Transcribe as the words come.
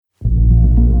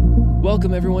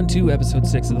Welcome, everyone, to episode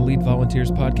 6 of the Lead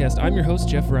Volunteers podcast. I'm your host,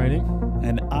 Jeff Reining.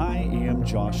 And I am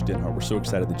Josh Denhart. We're so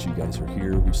excited that you guys are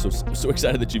here. We're so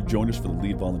excited that you've joined us for the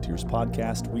Lead Volunteers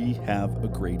podcast. We have a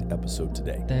great episode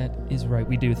today. That is right,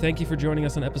 we do. Thank you for joining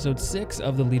us on episode 6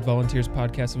 of the Lead Volunteers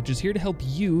podcast, which is here to help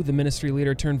you, the ministry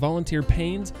leader, turn volunteer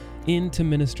pains into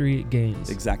ministry gains.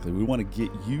 Exactly. We want to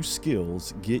get you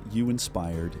skills, get you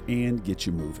inspired, and get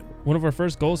you moving. One of our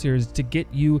first goals here is to get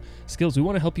you skills. We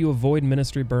want to help you avoid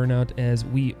ministry burnout as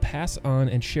we pass on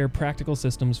and share practical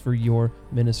systems for your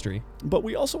ministry. But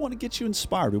we also want to get you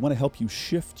inspired. We want to help you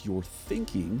shift your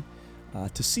thinking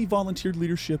to see volunteer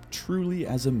leadership truly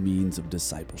as a means of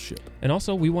discipleship. And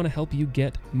also, we want to help you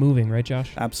get moving, right,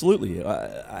 Josh? Absolutely.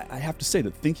 I have to say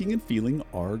that thinking and feeling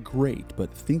are great,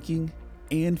 but thinking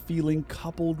and feeling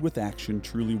coupled with action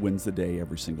truly wins the day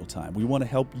every single time. We want to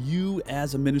help you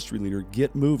as a ministry leader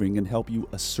get moving and help you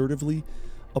assertively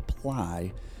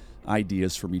apply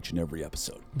ideas from each and every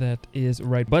episode. That is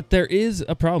right. But there is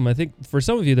a problem. I think for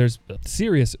some of you, there's a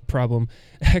serious problem,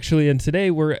 actually. And today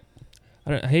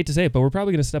I hate to say it, but we're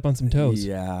probably going to step on some toes.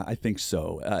 Yeah, I think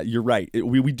so. You're right.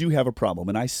 We do have a problem.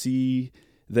 And I see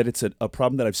that it's a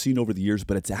problem that I've seen over the years,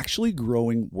 but it's actually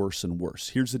growing worse and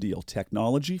worse. Here's the deal.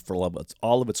 Technology, for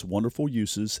all of its wonderful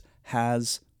uses,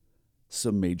 has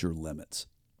some major limits.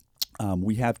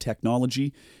 We have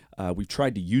technology. We've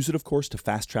tried to use it, of course, to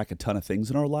fast track a ton of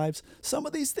things in our lives. Some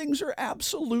of these things are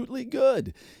absolutely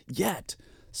good. Yet,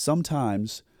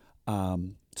 sometimes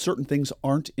certain things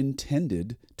aren't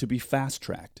intended to be fast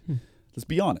tracked. Let's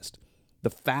be honest. The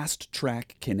fast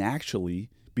track can actually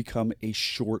become a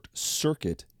short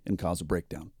circuit and cause a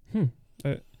breakdown.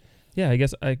 Yeah, I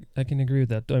guess I can agree with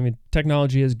that. I mean,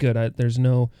 technology is good. There's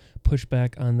no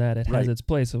pushback on that. It has its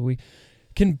place. So we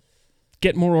can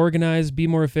get more organized, be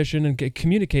more efficient, and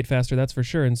communicate faster, that's for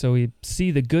sure. And so we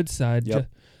see the good side. Yep.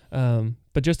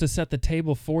 But just to set the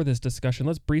table for this discussion,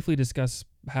 let's briefly discuss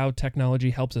how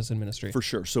technology helps us in ministry. For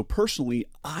sure. So personally,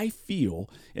 I feel,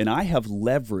 and I have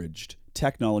leveraged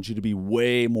technology to be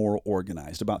way more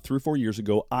organized. About 3 or 4 years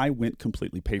ago, I went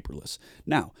completely paperless.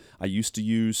 Now, I used to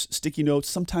use sticky notes.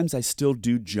 Sometimes I still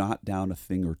do jot down a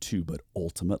thing or two, but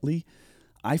ultimately,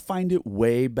 I find it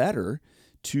way better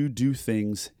to do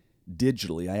things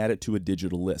digitally. I add it to a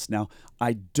digital list. Now,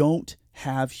 I don't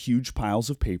have huge piles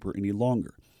of paper any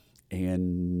longer.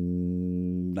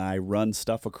 And I run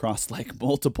stuff across like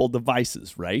multiple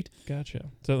devices, right?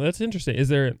 Gotcha. So that's interesting.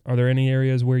 Are there any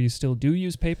areas where you still do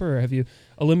use paper, or have you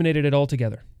eliminated it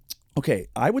altogether? Okay,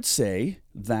 I would say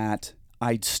that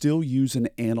I'd still use an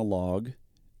analog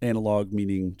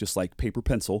meaning just like paper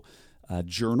pencil,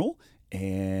 journal,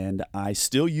 and I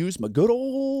still use my good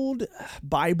old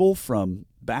Bible from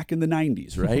back in the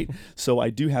 90s, right? So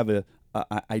I do have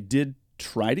I did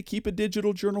try to keep a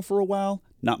digital journal for a while.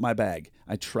 Not my bag.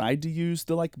 I tried to use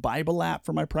the Bible app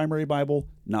for my primary Bible.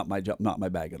 Not my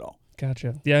bag at all.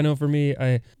 Gotcha. Yeah, I know for me,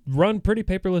 I run pretty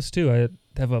paperless too. I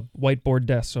have a whiteboard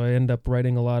desk, so I end up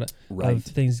writing a lot of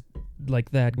things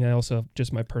like that. And I also have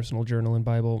just my personal journal and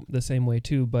Bible the same way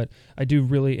too. But I do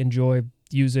really enjoy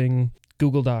using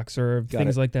Google Docs or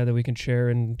things like that we can share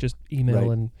and just email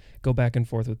and go back and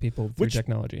forth with people through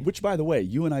technology. Which, by the way,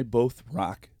 you and I both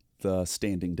rock the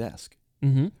standing desk.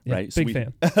 Mm-hmm. Yeah, right? Big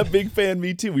fan. Big fan,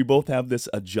 me too. We both have this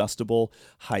adjustable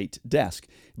height desk.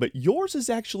 But yours is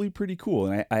actually pretty cool.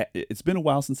 And it's been a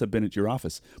while since I've been at your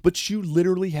office. But you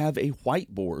literally have a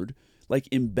whiteboard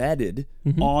embedded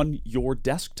on your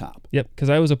desktop. Yep,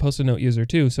 because I was a Post-it note user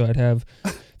too. So I'd have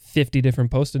 50 different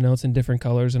Post-it notes in different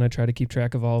colors, and I try to keep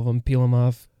track of all of them, peel them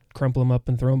off, crumple them up,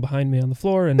 and throw them behind me on the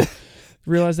floor, and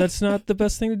realize that's not the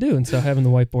best thing to do. And so having the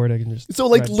whiteboard, I can just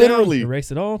literally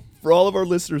erase it all. For all of our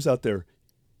listeners out there,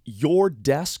 your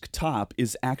desktop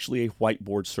is actually a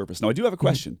whiteboard surface. Now, I do have a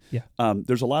question. Yeah.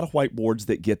 There's a lot of whiteboards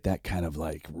that get that kind of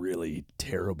really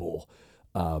terrible,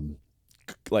 just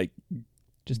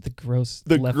the gross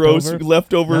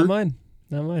leftover. Not mine.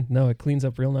 No, it cleans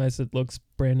up real nice. It looks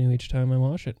brand new each time I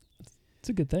wash it. It's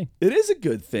a good thing. It is a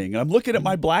good thing. I'm looking at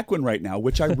my black one right now,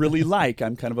 which I really like.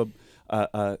 I'm kind of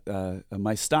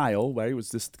my style, right? It was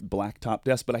this black top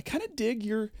desk, but I kind of dig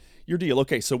your deal.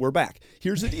 Okay, so we're back.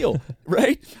 Here's the deal,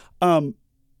 right?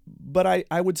 But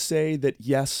I would say that,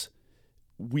 yes,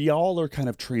 we all are kind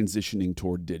of transitioning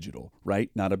toward digital, right?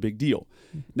 Not a big deal.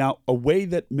 Now, a way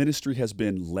that ministry has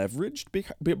been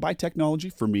leveraged by technology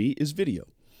for me is video.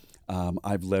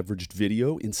 I've leveraged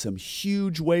video in some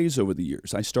huge ways over the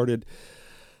years. I started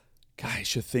a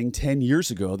thing 10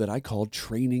 years ago that I called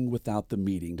Training Without the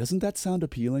Meeting. Doesn't that sound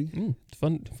appealing?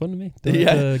 Fun to me. Don't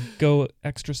have to go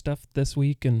extra stuff this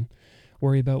week and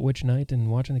worry about which night and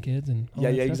watching the kids and all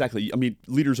that stuff. Exactly. I mean,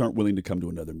 leaders aren't willing to come to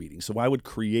another meeting. So I would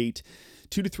create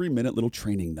 2 to 3 minute little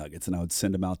training nuggets, and I would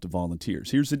send them out to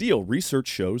volunteers. Here's the deal. Research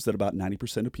shows that about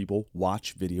 90% of people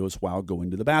watch videos while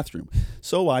going to the bathroom.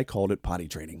 So I called it potty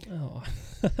training. Oh,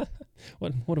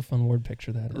 what a fun word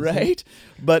picture that is. Right?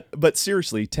 But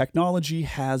seriously, technology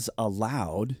has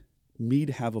allowed me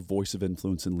to have a voice of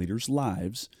influence in leaders'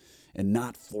 lives and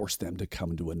not force them to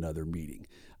come to another meeting.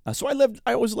 So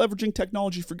I was leveraging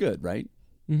technology for good, right?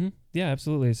 Mm-hmm. Yeah,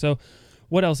 absolutely. So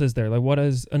what else is there? Like, what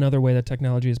is another way that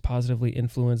technology has positively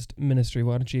influenced ministry?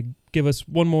 Why don't you give us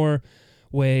one more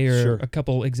way or a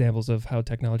couple examples of how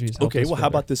technology has helped us how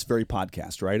about this very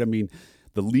podcast, right? I mean,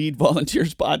 the Lead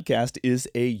Volunteers podcast is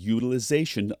a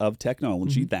utilization of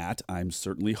technology that I'm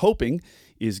certainly hoping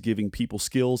is giving people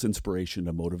skills, inspiration,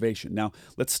 and motivation. Now,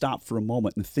 let's stop for a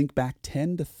moment and think back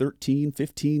 10 to 13,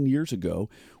 15 years ago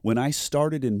when I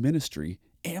started in ministry.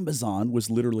 Amazon was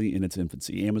literally in its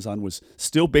infancy. Amazon was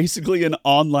still basically an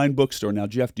online bookstore. Now,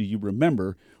 Jeff, do you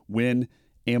remember when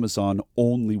Amazon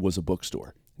only was a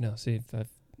bookstore? No, see,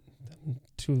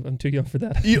 I'm too young for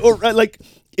that. Like,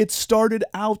 it started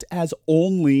out as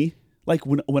only, like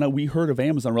when we heard of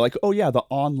Amazon, we're like, oh yeah, the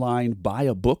online buy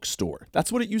a bookstore.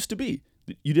 That's what it used to be.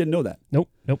 You didn't know that? Nope.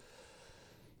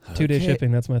 2-day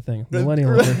shipping, that's my thing.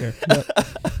 Millennial over here.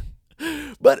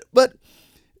 But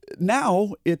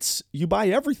now it's you buy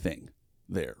everything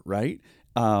there, right?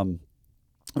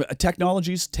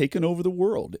 Technology's taken over the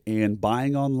world, and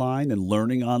buying online and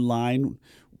learning online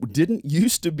didn't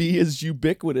used to be as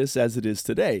ubiquitous as it is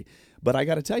today. But I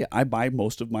got to tell you, I buy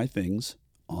most of my things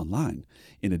online.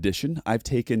 In addition, I've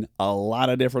taken a lot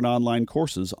of different online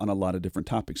courses on a lot of different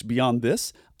topics. Beyond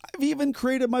this, I've even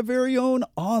created my very own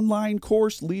online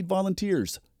course, Lead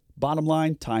Volunteers. Bottom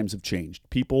line, times have changed.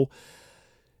 People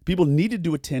needed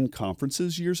to attend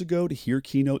conferences years ago to hear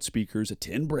keynote speakers,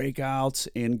 attend breakouts,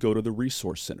 and go to the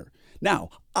resource center. Now,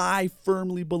 I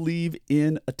firmly believe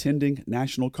in attending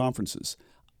national conferences.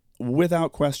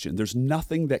 Without question, there's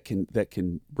nothing that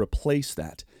can replace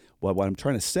that. Well, what I'm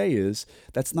trying to say is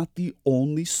that's not the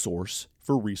only source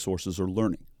for resources or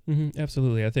learning. Mm-hmm,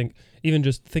 absolutely. I think even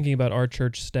just thinking about our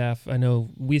church staff, I know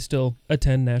we still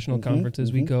attend national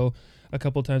conferences. We go a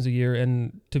couple times a year.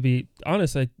 And to be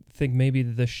honest, I think maybe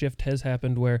the shift has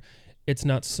happened where it's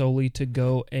not solely to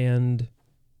go and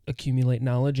accumulate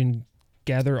knowledge and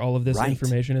gather all of this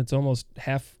information. It's almost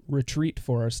half retreat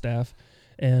for our staff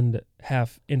and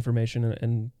half information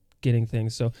and getting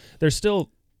things. So there's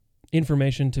still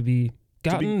information to be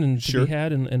gotten and to be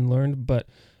had and learned, but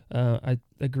I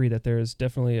agree that there is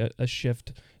definitely a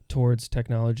shift towards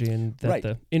technology and that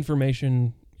the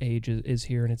information age is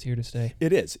here and it's here to stay.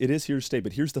 It is here to stay.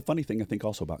 But here's the funny thing I think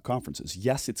also about conferences.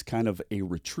 Yes, it's kind of a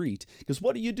retreat because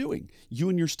what are you doing? You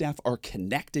and your staff are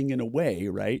connecting in a way,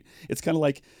 right? It's kind of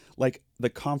like the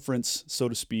conference, so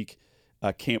to speak,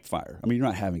 campfire. I mean, you're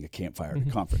not having a campfire at a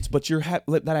conference, but you're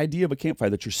that idea of a campfire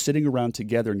that you're sitting around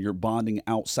together and you're bonding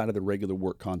outside of the regular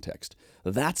work context.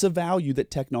 That's a value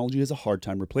that technology has a hard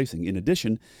time replacing. In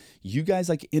addition, you guys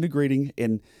like integrating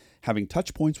and having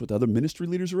touch points with other ministry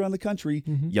leaders around the country.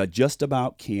 You just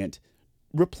about can't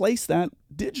replace that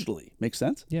digitally. Make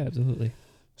sense? Yeah, absolutely.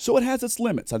 So it has its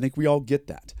limits. I think we all get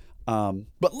that.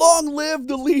 But long live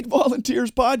the Lead Volunteers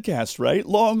podcast, right?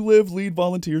 Long live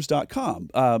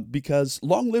leadvolunteers.com, because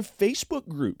long live Facebook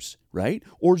groups, right?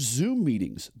 Or Zoom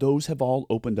meetings. Those have all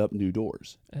opened up new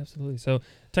doors. Absolutely. So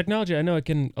technology, I know it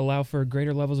can allow for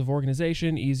greater levels of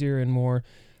organization, easier and more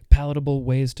palatable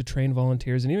ways to train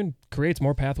volunteers, and even creates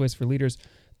more pathways for leaders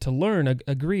to learn,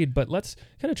 agreed, but let's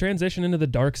kind of transition into the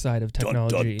dark side of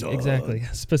technology. Dun, dun, dun. Exactly.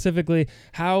 Specifically,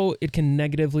 how it can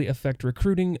negatively affect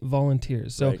recruiting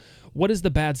volunteers. So what is the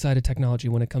bad side of technology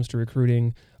when it comes to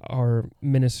recruiting our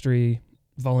ministry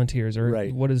volunteers, or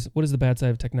what is the bad side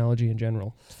of technology in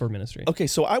general for ministry? Okay,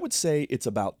 so I would say it's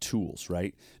about tools,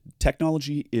 right?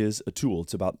 Technology is a tool.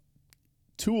 It's about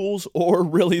tools, or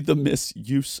really the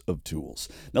misuse of tools.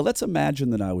 Now let's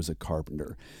imagine that I was a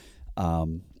carpenter.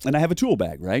 And I have a tool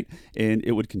bag, right? And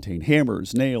it would contain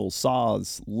hammers, nails,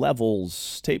 saws,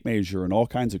 levels, tape measure, and all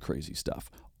kinds of crazy stuff.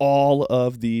 All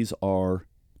of these are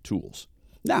tools.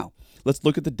 Now, let's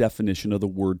look at the definition of the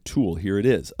word tool. Here it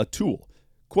is. A tool,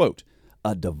 quote,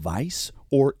 a device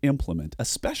or implement,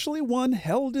 especially one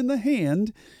held in the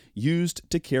hand, used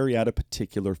to carry out a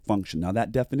particular function. Now,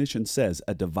 that definition says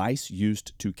a device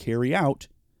used to carry out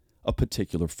a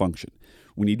particular function.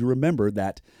 We need to remember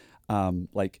that,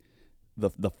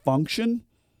 the function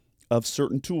of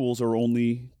certain tools are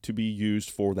only to be used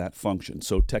for that function.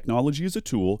 So technology is a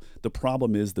tool. The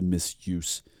problem is the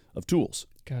misuse of tools.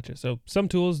 Gotcha. So some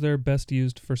tools, they're best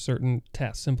used for certain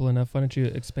tasks. Simple enough. Why don't you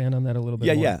expand on that a little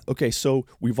bit more? Yeah. Okay, so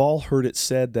we've all heard it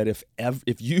said that if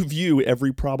you view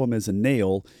every problem as a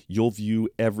nail, you'll view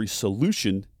every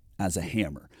solution as a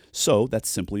hammer. So that's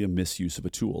simply a misuse of a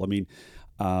tool. I mean,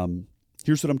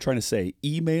 here's what I'm trying to say.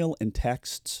 Email and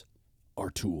texts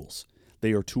are tools.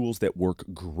 They are tools that work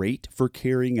great for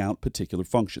carrying out particular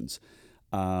functions.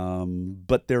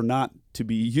 But they're not to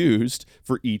be used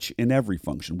for each and every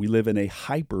function. We live in a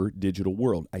hyper digital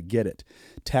world. I get it.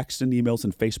 Text and emails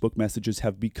and Facebook messages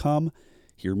have become,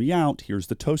 hear me out, here's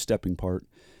the toe stepping part,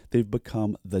 they've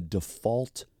become the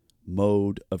default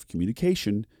mode of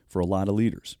communication for a lot of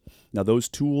leaders. Now, those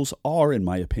tools are, in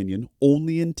my opinion,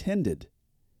 only intended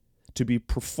to be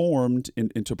performed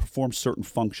and to perform certain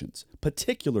functions,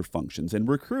 particular functions, and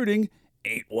recruiting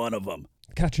ain't one of them.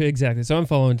 Gotcha, exactly. So I'm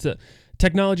following.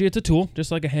 Technology, it's a tool,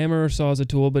 just like a hammer or saw is a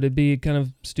tool, but it'd be kind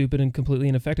of stupid and completely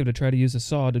ineffective to try to use a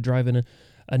saw to drive in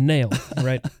a nail,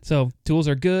 right? So tools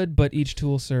are good, but each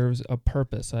tool serves a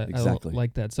purpose. Exactly. I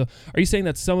like that. So are you saying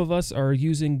that some of us are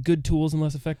using good tools in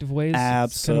less effective ways? Absolutely.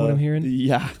 That's kind of what I'm hearing?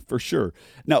 Yeah, for sure.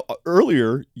 Now,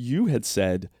 earlier you had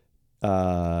said,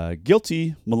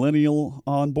 guilty millennial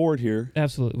on board here.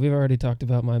 Absolutely. We've already talked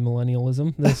about my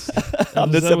millennialism this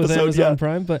episode, with Amazon yeah.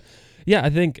 Prime, but yeah,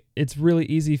 I think it's really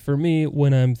easy for me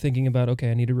when I'm thinking about, okay,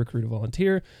 I need to recruit a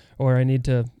volunteer or I need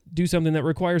to do something that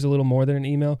requires a little more than an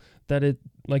email, that it,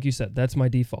 like you said, that's my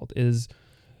default is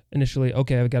initially,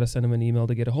 okay, I've got to send them an email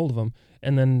to get a hold of them.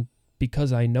 And then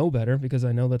because I know better, because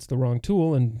I know that's the wrong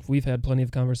tool, and we've had plenty of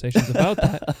conversations about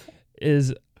that,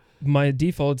 is my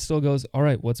default still goes, all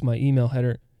right, what's my email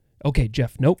header? Okay,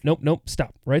 Jeff, nope,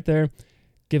 stop right there.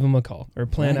 Give them a call or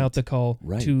plan out the call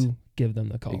to give them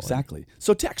the call. Exactly.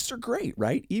 So texts are great,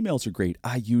 right? Emails are great.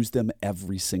 I use them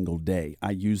every single day.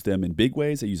 I use them in big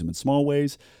ways. I use them in small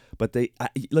ways. But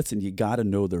listen, you got to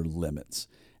know their limits.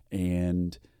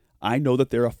 And I know that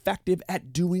they're effective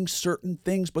at doing certain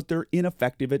things, but they're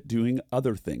ineffective at doing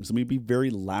other things. Let me be very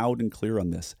loud and clear on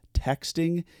this.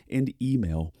 Texting and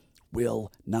email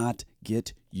will not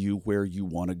get you where you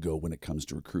want to go when it comes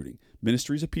to recruiting.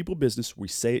 Ministry is a people business. We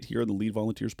say it here on the Lead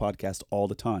Volunteers podcast all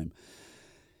the time.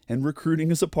 And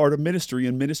recruiting is a part of ministry,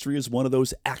 and ministry is one of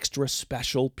those extra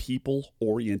special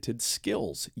people-oriented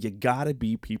skills. You gotta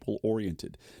be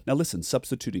people-oriented. Now listen,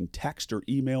 substituting text or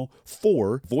email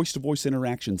for voice-to-voice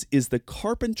interactions is the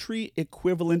carpentry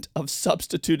equivalent of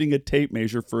substituting a tape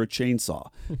measure for a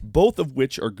chainsaw, both of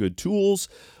which are good tools.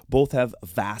 Both have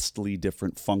vastly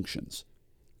different functions.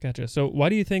 Gotcha. So why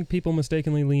do you think people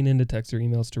mistakenly lean into text or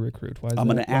emails to recruit? Why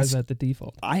is that the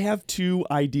default? I have two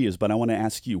ideas, but I want to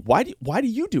ask you, why do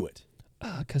you do it?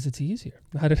 Because it's easier.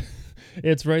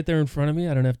 It's right there in front of me.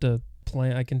 I don't have to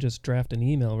plan. I can just draft an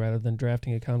email rather than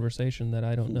drafting a conversation that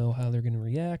I don't know how they're going to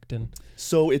react. And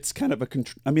so it's kind of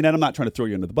I'm not trying to throw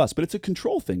you under the bus, but it's a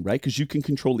control thing, right? Because you can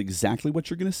control exactly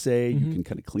what you're going to say. You can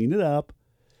kind of clean it up,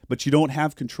 but you don't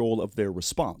have control of their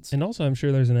response. And also, I'm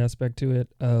sure there's an aspect to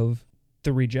it of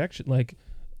the rejection. Like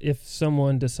if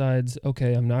someone decides,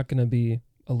 okay, I'm not going to be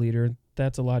a leader,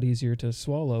 that's a lot easier to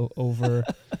swallow over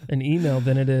an email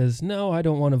than it is, no, I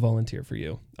don't want to volunteer for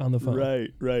you on the phone.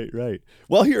 Right.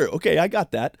 Well, I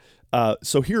got that.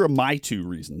 So here are my two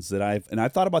reasons that I've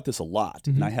thought about this a lot,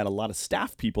 and I had a lot of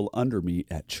staff people under me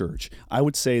at church. I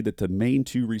would say that the main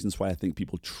two reasons why I think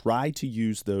people try to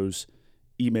use those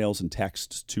emails and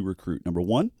texts to recruit. Number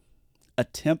one,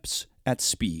 attempts at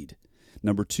speed.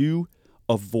 Number two,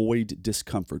 avoid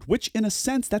discomfort, which in a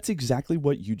sense, that's exactly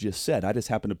what you just said. I just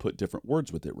happen to put different words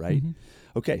with it, right?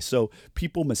 Okay, so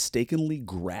people mistakenly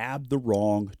grab the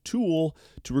wrong tool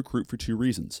to recruit for two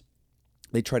reasons.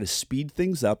 They try to speed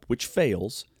things up, which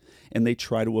fails, and they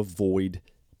try to avoid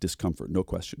discomfort, no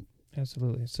question.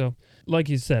 Absolutely. So like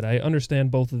you said, I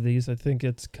understand both of these. I think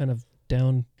it's kind of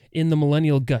down in the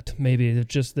millennial gut, maybe.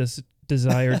 It's just this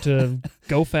desire to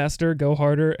go faster, go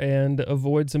harder, and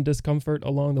avoid some discomfort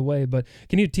along the way. But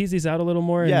can you tease these out a little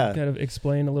more and kind of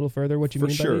explain a little further what you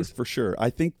mean by these? For sure. I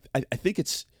think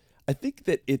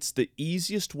that it's the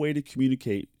easiest way to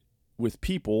communicate with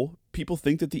people. People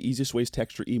think that the easiest way is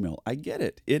text or email. I get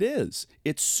it. It is.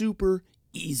 It's super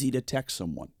easy to text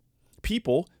someone.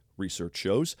 People, research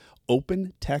shows,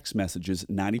 open text messages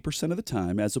 90% of the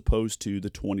time as opposed to the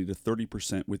 20 to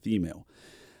 30% with email.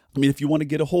 I mean, if you want to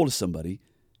get a hold of somebody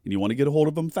and you want to get a hold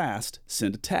of them fast,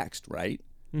 send a text, right?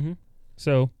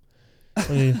 So let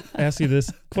me ask you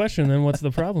this question then. What's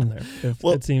the problem there? If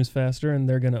it seems faster and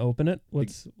they're going to open it,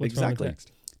 what's wrong with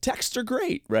text? Texts are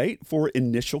great, right? For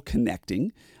initial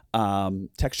connecting.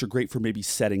 Texts are great for maybe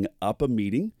setting up a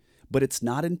meeting, but it's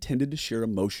not intended to share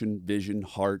emotion, vision,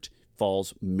 heart,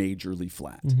 falls majorly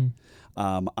flat.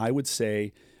 Mm-hmm. I would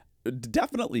say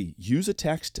definitely use a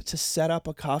text to set up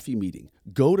a coffee meeting.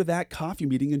 Go to that coffee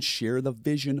meeting and share the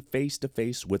vision face to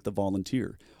face with the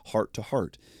volunteer, heart to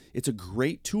heart. It's a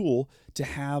great tool to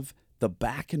have the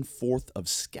back and forth of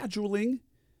scheduling,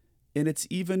 and it's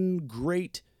even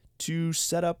great to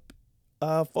set up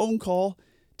a phone call.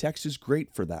 Text is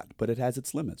great for that, but it has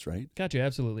its limits, right? Gotcha,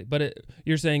 absolutely. But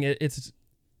you're saying it's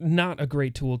not a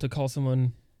great tool to call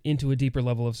someone into a deeper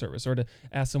level of service or to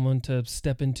ask someone to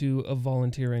step into a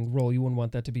volunteering role. You wouldn't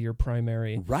want that to be your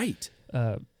primary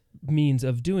means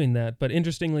of doing that. But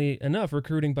interestingly enough,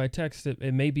 recruiting by text,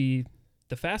 it may be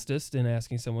the fastest in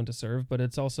asking someone to serve, but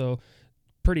it's also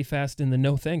pretty fast in the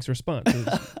no thanks response. Is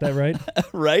that right?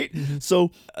 Right? Mm-hmm.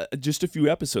 So just a few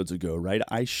episodes ago, right,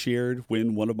 I shared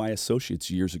when one of my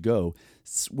associates years ago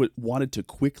wanted to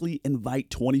quickly invite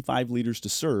 25 leaders to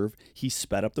serve. He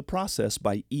sped up the process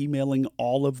by emailing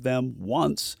all of them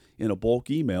once in a bulk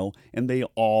email, and they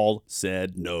all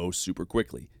said no super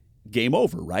quickly. Game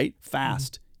over, right?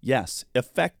 Fast. Mm-hmm. Yes.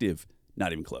 Effective.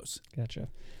 Not even close. Gotcha.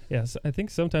 Yes, I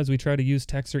think sometimes we try to use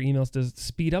text or emails to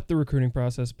speed up the recruiting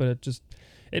process, but it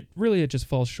just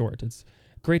falls short. It's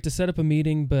great to set up a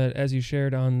meeting, but as you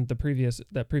shared on that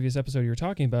previous episode you were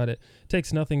talking about, it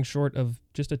takes nothing short of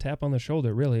just a tap on the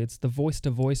shoulder, really. It's the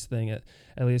voice-to-voice thing, at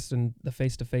least, and the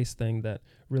face-to-face thing that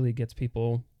really gets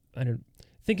people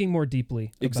thinking more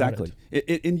deeply about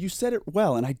it. And you said it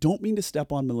well, and I don't mean to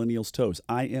step on millennials' toes.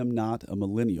 I am not a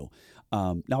millennial.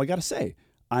 Now, I got to say,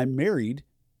 I'm married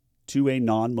to a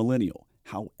non-millennial.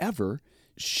 However,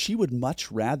 she would much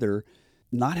rather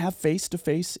not have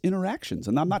face-to-face interactions.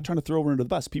 And I'm not trying to throw her under the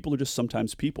bus. People are just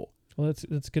sometimes people. Well,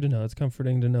 it's good to know. It's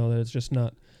comforting to know that it's just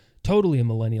not totally a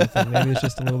millennial thing. Maybe it's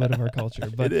just a little bit of our culture.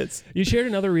 But it is. You shared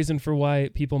another reason for why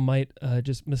people might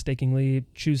just mistakenly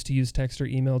choose to use text or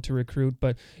email to recruit,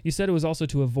 but you said it was also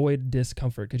to avoid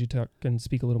discomfort. Could you talk and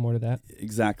speak a little more to that?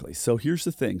 Exactly. So here's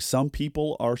the thing. Some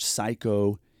people are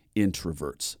psycho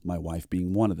introverts, my wife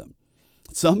being one of them.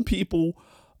 Some people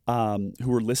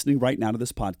who are listening right now to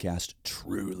this podcast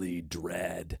truly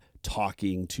dread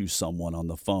talking to someone on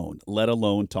the phone, let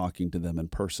alone talking to them in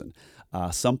person.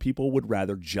 Some people would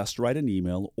rather just write an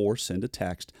email or send a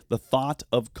text. The thought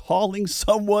of calling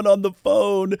someone on the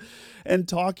phone and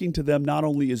talking to them not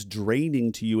only is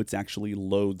draining to you, it's actually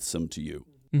loathsome to you.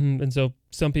 Mm-hmm. And so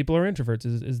some people are introverts.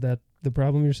 Is that the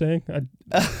problem you're saying? I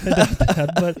doubt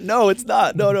that, but No, it's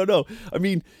not. No. I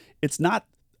mean, it's not.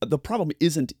 The problem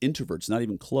isn't introverts, not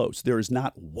even close. There is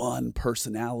not one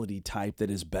personality type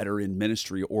that is better in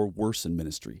ministry or worse in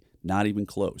ministry, not even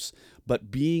close.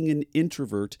 But being an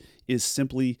introvert is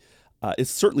simply, it's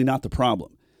certainly not the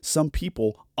problem. Some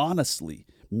people, honestly,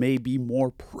 may be more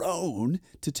prone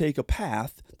to take a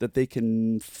path that they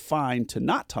can find to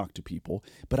not talk to people,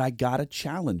 but I gotta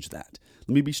challenge that.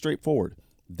 Let me be straightforward.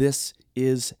 This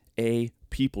is a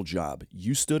people job.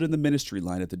 You stood in the ministry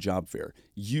line at the job fair.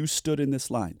 You stood in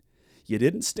this line. You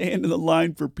didn't stand in the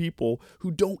line for people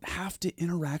who don't have to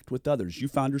interact with others. You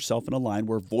found yourself in a line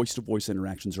where voice-to-voice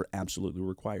interactions are absolutely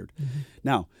required. Mm-hmm.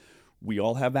 Now, we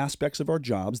all have aspects of our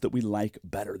jobs that we like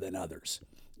better than others.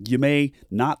 You may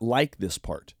not like this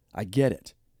part. I get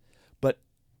it. But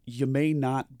you may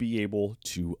not be able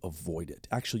to avoid it.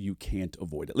 Actually, you can't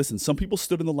avoid it. Listen, some people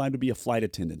stood in the line to be a flight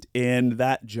attendant, and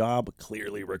that job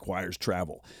clearly requires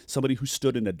travel. Somebody who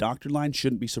stood in a doctor line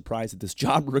shouldn't be surprised that this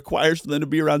job requires for them to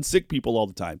be around sick people all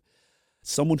the time.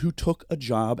 Someone who took a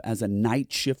job as a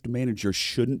night shift manager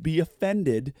shouldn't be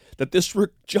offended that this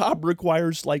job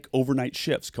requires like overnight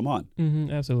shifts. Come on.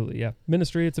 Mm-hmm, absolutely, yeah.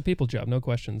 Ministry, it's a people job, no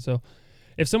question. So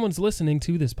if someone's listening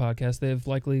to this podcast, they've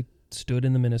likely stood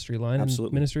in the ministry line.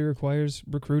 Absolutely. And ministry requires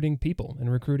recruiting people,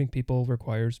 and recruiting people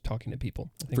requires talking to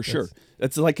people. For sure.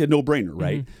 That's like a no-brainer,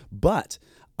 right? Mm-hmm. But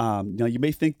now you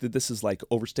may think that this is like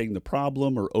overstating the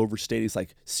problem or overstating. It's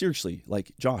like, seriously,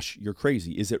 like, Josh, you're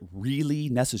crazy. Is it really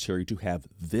necessary to have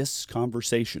this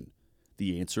conversation?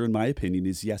 The answer, in my opinion,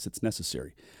 is yes, it's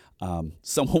necessary.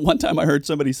 One time I heard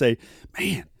somebody say,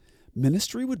 man,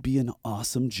 ministry would be an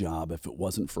awesome job if it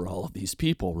wasn't for all of these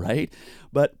people, right?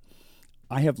 But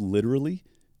I have literally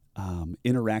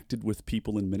interacted with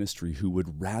people in ministry who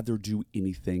would rather do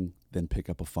anything than pick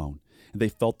up a phone. They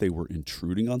felt they were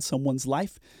intruding on someone's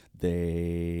life.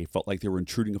 They felt like they were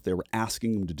intruding if they were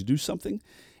asking them to do something.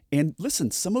 And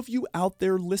listen, some of you out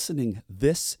there listening,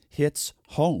 this hits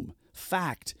home.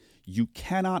 Fact, you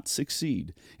cannot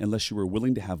succeed unless you are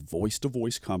willing to have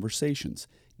voice-to-voice conversations.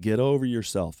 Get over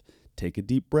yourself. Take a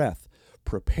deep breath.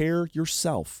 Prepare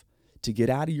yourself. to get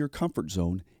out of your comfort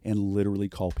zone and literally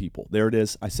call people. There it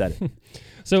is. I said it.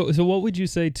 So what would you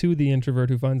say to the introvert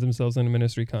who finds themselves in a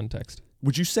ministry context?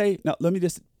 Would you say, now let me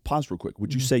just pause real quick.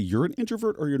 Would you say you're an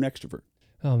introvert or you're an extrovert?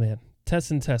 Oh, man.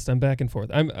 Test and test. I'm back and forth.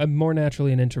 I'm more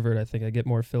naturally an introvert. I think I get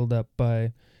more filled up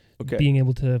by being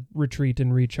able to retreat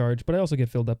and recharge, but I also get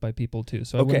filled up by people too.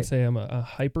 So I wouldn't say I'm a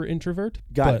hyper introvert.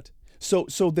 Got it.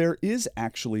 So there is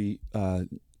actually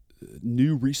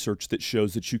new research that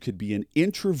shows that you could be an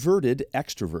introverted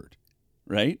extrovert,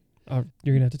 right? You're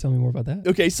going to have to tell me more about that.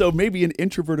 Okay, so maybe an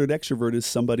introverted extrovert is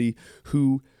somebody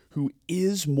who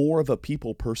is more of a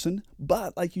people person,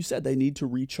 but like you said, they need to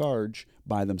recharge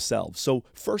by themselves. So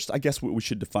first, I guess what we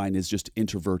should define is just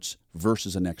introverts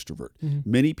versus an extrovert.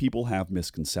 Many people have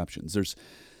misconceptions.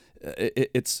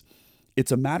 It's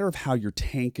a matter of how your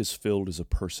tank is filled as a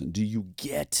person. Do you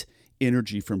get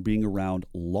energy from being around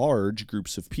large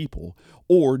groups of people,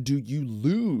 or do you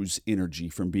lose energy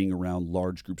from being around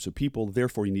large groups of people?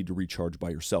 Therefore, you need to recharge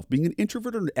by yourself. Being an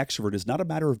introvert or an extrovert is not a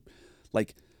matter of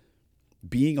like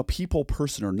being a people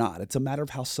person or not. It's a matter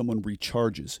of how someone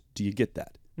recharges. Do you get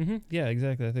that? Yeah,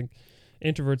 exactly. I think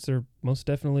introverts are most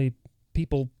definitely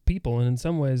people, and in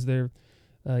some ways they're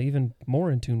even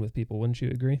more in tune with people. Wouldn't you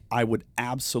agree? I would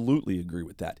absolutely agree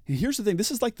with that. Here's the thing.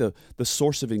 This is like the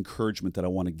source of encouragement that I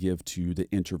want to give to the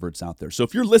introverts out there. So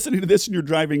if you're listening to this and you're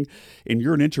driving and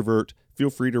you're an introvert, feel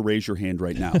free to raise your hand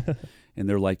right now. And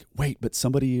they're like, wait, but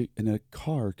somebody in a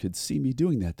car could see me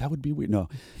doing that. That would be weird.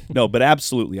 No, but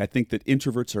absolutely. I think that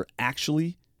introverts are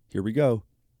actually, here we go,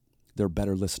 they're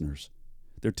better listeners.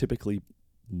 They're typically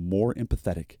more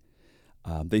empathetic.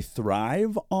 They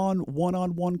thrive on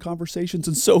one-on-one conversations.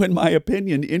 And so, in my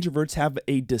opinion, introverts have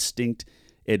a distinct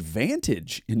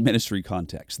advantage in ministry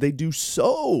context. They do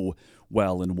so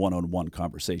well in one-on-one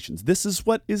conversations. This is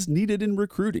what is needed in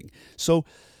recruiting. So,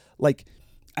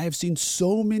 I have seen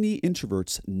so many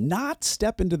introverts not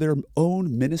step into their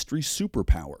own ministry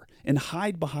superpower and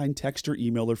hide behind text or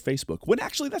email or Facebook, when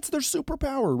actually that's their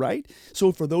superpower, right?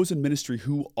 So for those in ministry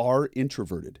who are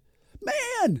introverted,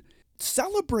 man,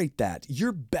 celebrate that.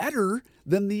 You're better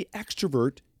than the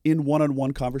extrovert in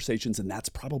one-on-one conversations, and that's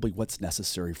probably what's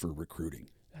necessary for recruiting.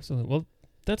 Absolutely. Well,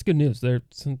 that's good news.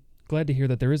 Glad to hear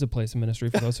that there is a place in ministry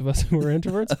for those of us who are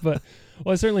introverts. But,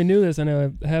 I certainly knew this. I know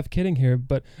I'm half kidding here,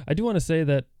 but I do want to say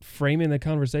that framing the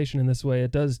conversation in this way,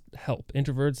 it does help.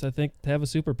 Introverts, I think, have a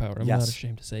superpower. I'm not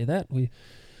ashamed to say that. We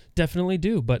definitely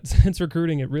do. But since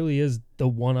recruiting, it really is the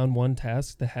one-on-one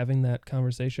task, the having that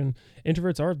conversation.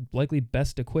 Introverts are likely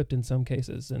best equipped in some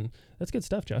cases. And that's good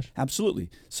stuff, Josh. Absolutely.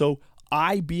 So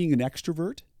I, being an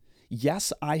extrovert,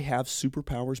 yes, I have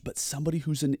superpowers, but somebody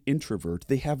who's an introvert,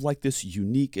 they have like this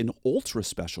unique and ultra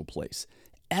special place.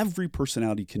 Every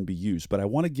personality can be used, but I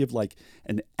want to give like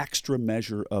an extra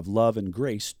measure of love and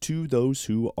grace to those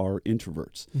who are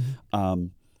introverts.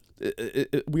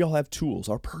 We all have tools.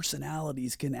 Our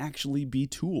personalities can actually be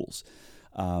tools.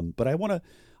 But I want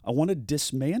to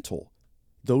dismantle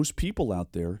those people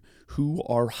out there who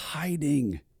are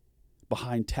hiding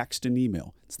behind text and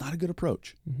email. It's not a good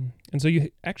approach. And so you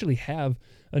actually have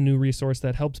a new resource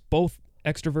that helps both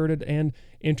extroverted and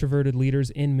introverted leaders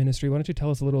in ministry. Why don't you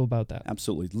tell us a little about that?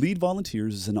 Absolutely. Lead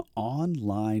Volunteers is an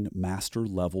online master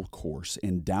level course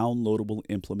and downloadable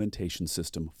implementation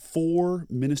system for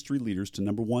ministry leaders to,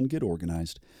 number 1, get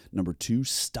organized, number 2,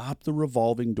 stop the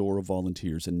revolving door of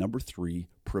volunteers, and number 3,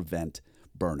 prevent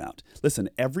burnout. Listen,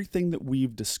 everything that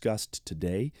we've discussed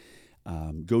today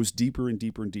goes deeper and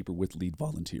deeper and deeper with Lead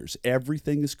Volunteers.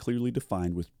 Everything is clearly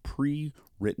defined with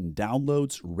pre-written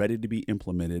downloads ready to be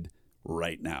implemented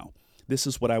right now. This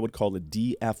is what I would call a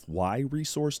DFY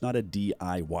resource, not a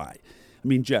DIY. I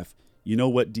mean, Jeff, you know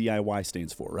what DIY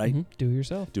stands for, right? Do it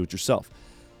yourself. Do it yourself.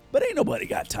 But ain't nobody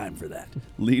got time for that.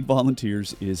 Lead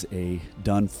Volunteers is a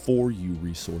done-for-you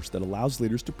resource that allows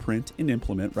leaders to print and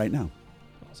implement right now.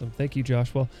 Awesome. Thank you,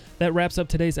 Josh. Well, that wraps up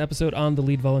today's episode on the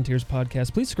Lead Volunteers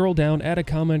podcast. Please scroll down, add a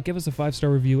comment, give us a 5-star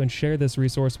review, and share this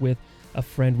resource with a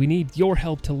friend. We need your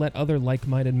help to let other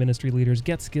like-minded ministry leaders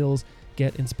get skills,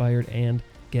 get inspired, and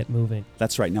get moving.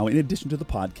 That's right. Now, in addition to the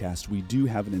podcast, we do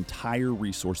have an entire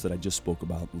resource that I just spoke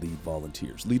about, Lead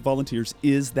Volunteers. Lead Volunteers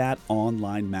is that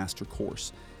online master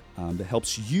course that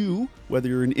helps you, whether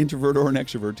you're an introvert or an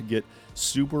extrovert, to get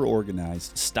super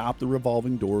organized, stop the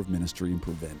revolving door of ministry, and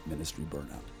prevent ministry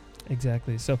burnout.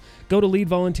 Exactly. So go to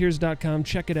leadvolunteers.com,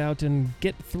 check it out, and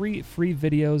get 3 free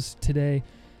videos today.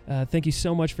 Thank you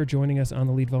so much for joining us on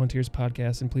the Lead Volunteers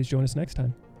podcast, and please join us next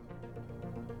time.